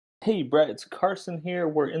Hey Brett, it's Carson here.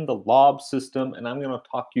 We're in the LOB system, and I'm going to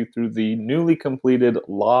talk you through the newly completed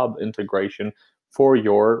LOB integration for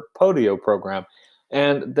your Podio program.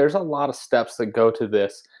 And there's a lot of steps that go to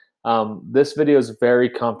this. This video is very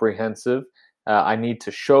comprehensive. I need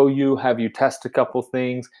to show you, have you test a couple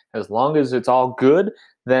things. As long as it's all good,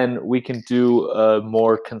 then we can do a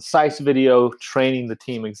more concise video training the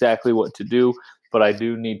team exactly what to do. But I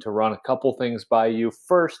do need to run a couple things by you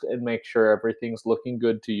first and make sure everything's looking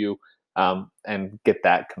good to you and get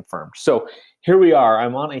that confirmed. So here we are.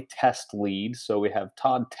 I'm on a test lead. So we have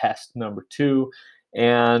Todd test number 2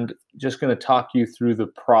 and just going to talk you through the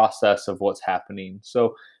process of what's happening.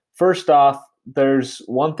 So first off, there's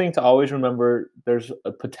one thing to always remember. There's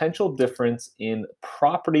a potential difference in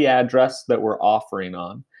property address that we're offering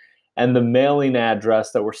on and the mailing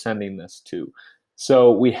address that we're sending this to.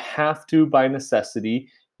 So we have to, by necessity,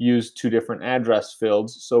 use 2 different address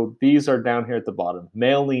fields. So these are down here at the bottom.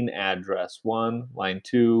 Mailing address 1, line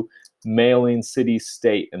 2, mailing city,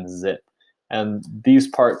 state, and zip. And these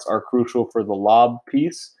parts are crucial for the LOB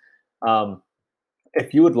piece.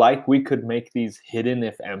 If you would like, we could make these hidden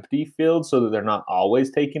if empty fields so that they're not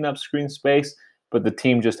always taking up screen space, but the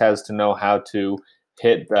team just has to know how to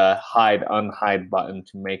hit the hide unhide button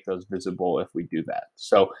to make those visible if we do that.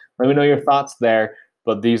 So let me know your thoughts there,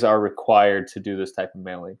 but these are required to do this type of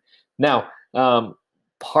mailing. Now,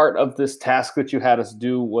 part of this task that you had us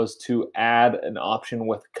do was to add an option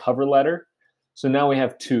with cover letter. So now we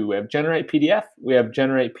have 2. We have generate PDF, we have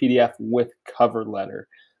generate PDF with cover letter.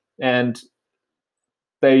 And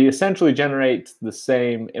they essentially generate the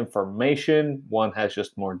same information. One has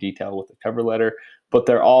just more detail with the cover letter, but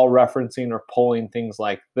they're all referencing or pulling things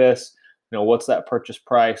like this. You know, what's that purchase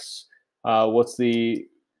price? What's the,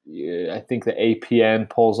 I think the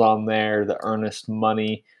APN pulls on there, the earnest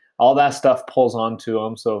money, all that stuff pulls onto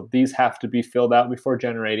them. So these have to be filled out before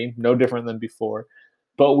generating, no different than before.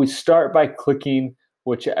 But we start by clicking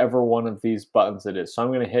whichever one of these buttons it is. So I'm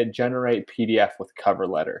going to hit generate PDF with cover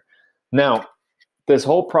letter. Now, this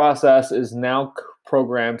whole process is now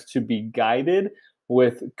programmed to be guided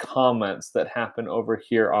with comments that happen over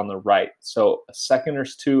here on the right. So a second or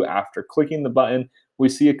 2 after clicking the button, we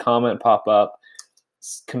see a comment pop up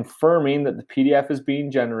confirming that the PDF is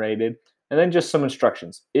being generated, and then just some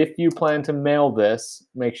instructions. If you plan to mail this,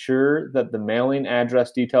 make sure that the mailing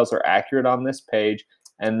address details are accurate on this page,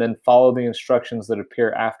 and then follow the instructions that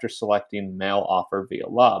appear after selecting mail offer via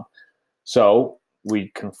LOB. So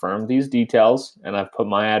we confirm these details, and I've put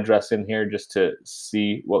my address in here just to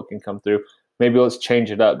see what can come through. Maybe let's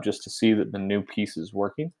change it up just to see that the new piece is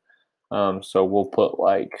working. So we'll put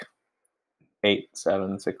like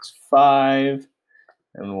 8765,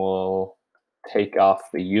 and we'll take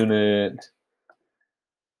off the unit.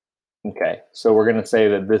 Okay, so we're going to say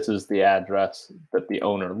that this is the address that the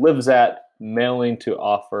owner lives at, mailing to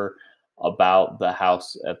offer about the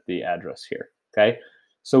house at the address here. Okay.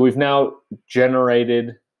 So we've now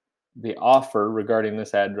generated the offer regarding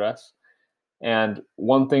this address. And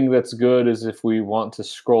one thing that's good is if we want to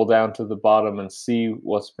scroll down to the bottom and see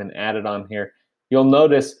what's been added on here, you'll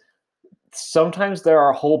notice sometimes there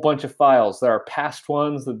are a whole bunch of files. There are past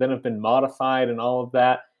ones that then have been modified and all of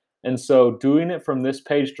that. And so doing it from this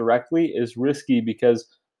page directly is risky because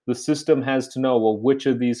the system has to know, well, which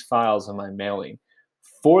of these files am I mailing?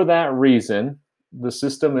 For that reason, the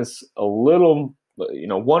system is a little,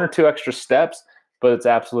 1 or 2 extra steps, but it's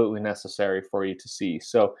absolutely necessary for you to see.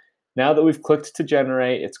 So now that we've clicked to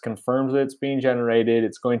generate, it's confirmed that it's being generated.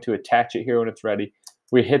 It's going to attach it here when it's ready.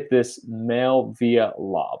 We hit this mail via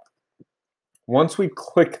LOB. Once we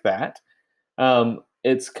click that,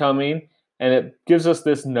 it's coming and it gives us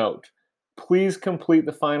this note. Please complete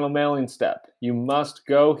the final mailing step. You must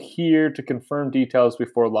go here to confirm details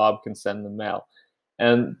before LOB can send the mail.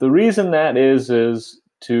 And the reason that is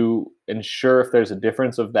to ensure if there's a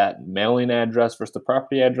difference of that mailing address versus the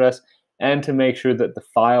property address, and to make sure that the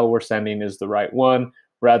file we're sending is the right one,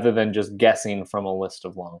 rather than just guessing from a list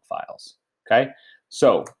of long files. Okay,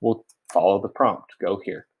 so we'll follow the prompt. Go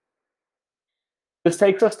here. This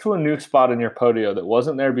takes us to a new spot in your Podio that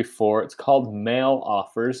wasn't there before. It's called Mail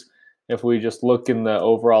Offers. If we just look in the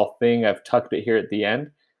overall thing, I've tucked it here at the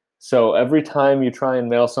end. So every time you try and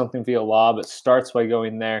mail something via LOB, it starts by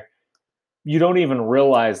going there. You don't even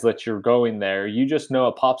realize that you're going there. You just know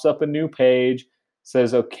it pops up a new page,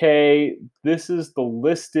 says, okay, this is the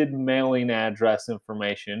listed mailing address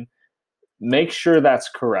information. Make sure that's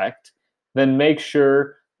correct. Then make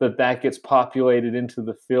sure that that gets populated into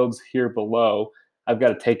the fields here below. I've got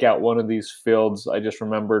to take out one of these fields. I just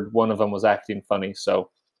remembered one of them was acting funny. So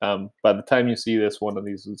by the time you see this, one of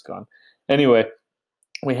these is gone. Anyway,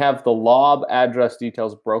 we have the LOB address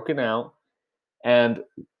details broken out, and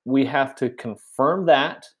we have to confirm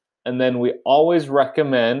that. And then we always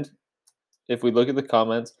recommend, if we look at the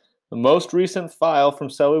comments, the most recent file from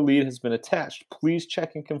seller lead has been attached. Please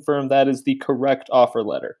check and confirm that is the correct offer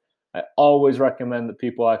letter. I always recommend that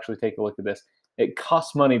people actually take a look at this. It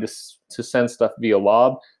costs money to send stuff via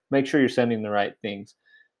LOB. Make sure you're sending the right things.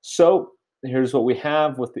 So here's what we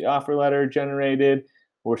have with the offer letter generated.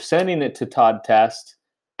 We're sending it to Todd Test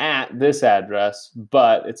at this address,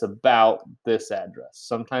 but it's about this address.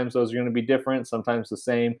 Sometimes those are going to be different, sometimes the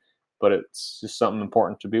same, but it's just something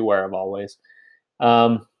important to be aware of always.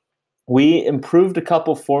 We improved a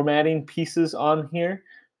couple formatting pieces on here,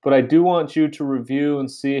 but I do want you to review and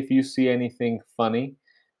see if you see anything funny.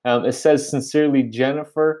 It says sincerely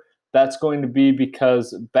Jennifer. That's going to be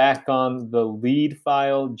because back on the lead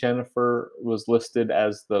file, Jennifer was listed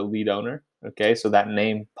as the lead owner. Okay, so that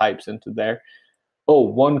name pipes into there. Oh,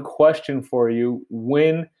 one question for you.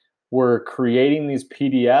 When we're creating these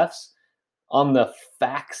PDFs, on the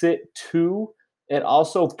fax it to, it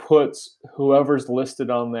also puts whoever's listed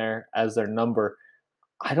on there as their number.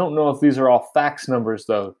 I don't know if these are all fax numbers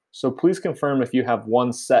though. So please confirm if you have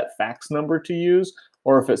one set fax number to use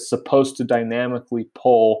or if it's supposed to dynamically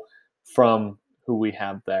pull from who we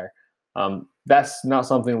have there. That's not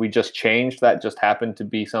something we just changed. That just happened to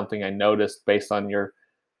be something I noticed based on your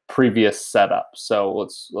previous setup. So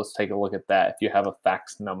let's take a look at that if you have a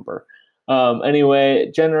fax number. Anyway,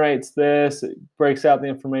 it generates this, it breaks out the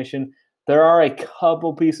information. There are a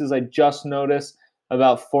couple pieces I just noticed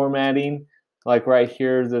about formatting. Like right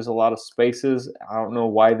here, there's a lot of spaces. I don't know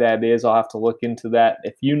why that is. I'll have to look into that.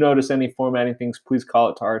 If you notice any formatting things, please call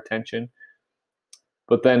it to our attention.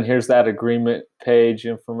 But then here's that agreement page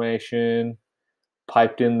information,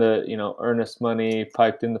 piped in the, earnest money,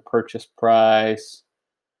 piped in the purchase price.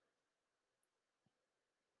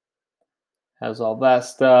 Has all that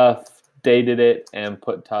stuff, dated it, and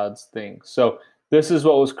put Todd's thing. So this is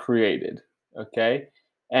what was created, okay?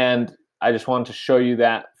 And I just wanted to show you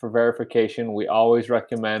that for verification. We always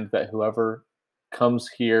recommend that whoever comes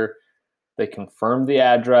here, they confirm the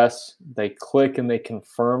address, they click and they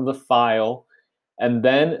confirm the file, and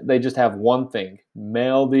then they just have one thing,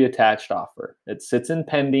 mail the attached offer. It sits in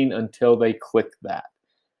pending until they click that.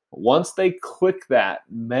 Once they click that,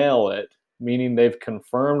 mail it, meaning they've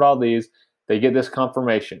confirmed all these, they get this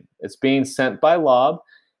confirmation. It's being sent by LOB.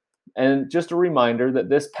 And just a reminder that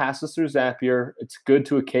this passes through Zapier. It's good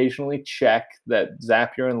to occasionally check that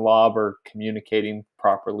Zapier and LOB are communicating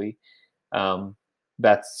properly.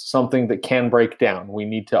 That's something that can break down. We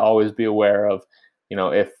need to always be aware of,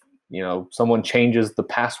 if someone changes the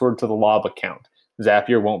password to the LOB account,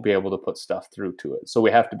 Zapier won't be able to put stuff through to it. So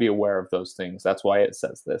we have to be aware of those things. That's why it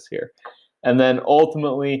says this here. And then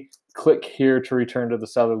ultimately, click here to return to the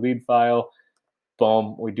seller lead file.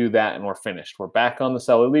 Boom, we do that and we're finished. We're back on the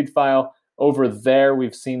seller lead file. Over there,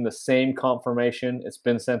 we've seen the same confirmation. It's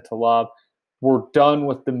been sent to LOB. We're done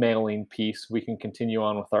with the mailing piece. We can continue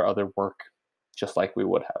on with our other work just like we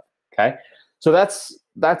would have, okay? So that's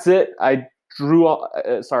it.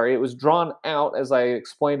 It was drawn out as I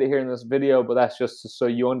explained it here in this video, but that's just so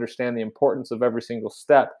you understand the importance of every single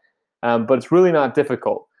step. But it's really not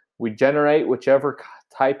difficult. We generate whichever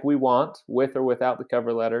type we want, with or without the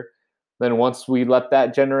cover letter. Then once we let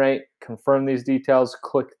that generate, confirm these details,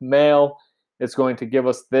 click mail. It's going to give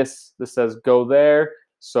us this. This says go there.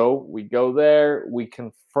 So we go there. We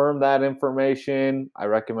confirm that information. I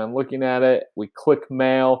recommend looking at it. We click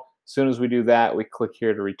mail. As soon as we do that, we click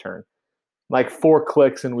here to return. Like 4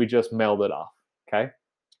 clicks and we just mailed it off. Okay?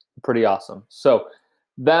 Pretty awesome. So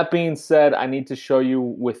that being said, I need to show you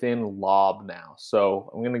within LOB now.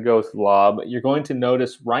 So I'm going to go to LOB. You're going to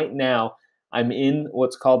notice right now I'm in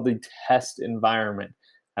what's called the test environment.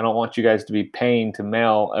 I don't want you guys to be paying to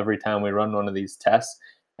mail every time we run one of these tests.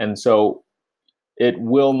 And so it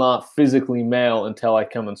will not physically mail until I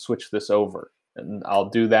come and switch this over. And I'll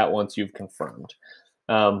do that once you've confirmed.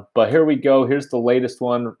 But here we go. Here's the latest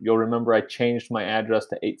one. You'll remember I changed my address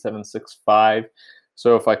to 8765.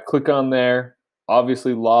 So if I click on there,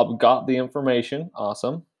 obviously LOB got the information.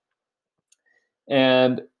 Awesome.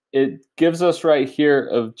 And it gives us right here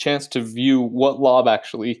a chance to view what LOB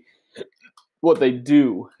actually, what they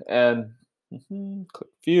do. And click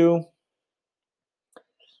view.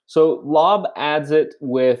 So LOB adds it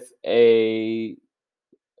with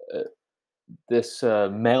this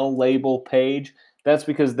mail label page. That's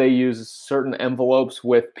because they use certain envelopes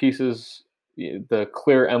with pieces, the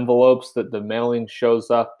clear envelopes that the mailing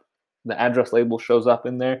shows up, the address label shows up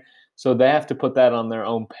in there. So they have to put that on their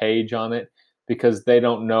own page on it, because they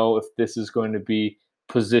don't know if this is going to be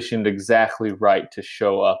positioned exactly right to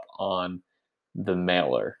show up on the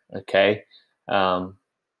mailer, okay?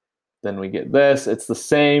 Then we get this. It's the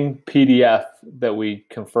same PDF that we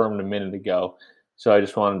confirmed a minute ago. So I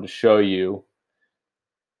just wanted to show you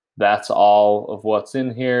that's all of what's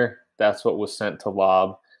in here. That's what was sent to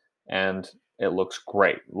LOB, and it looks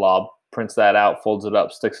great. LOB prints that out, folds it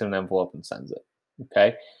up, sticks it in an envelope, and sends it.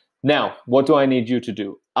 Okay. Now, what do I need you to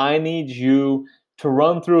do? I need you to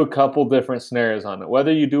run through a couple different scenarios on it.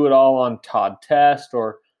 Whether you do it all on Todd Test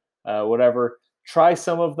or whatever, try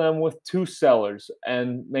some of them with 2 sellers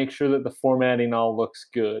and make sure that the formatting all looks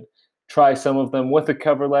good. Try some of them with a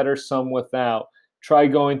cover letter, some without. Try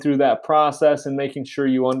going through that process and making sure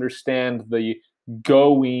you understand the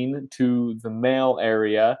going to the mail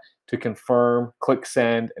area to confirm, click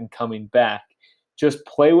send, and coming back. Just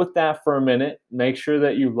play with that for a minute. Make sure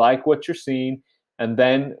that you like what you're seeing. And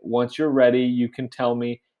then once you're ready, you can tell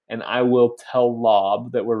me, and I will tell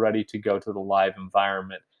LOB that we're ready to go to the live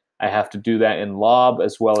environment. I have to do that in LOB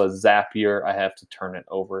as well as Zapier. I have to turn it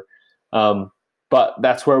over. But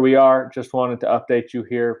that's where we are. Just wanted to update you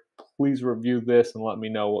here. Please review this and let me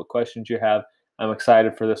know what questions you have. I'm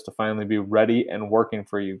excited for this to finally be ready and working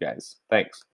for you guys. Thanks.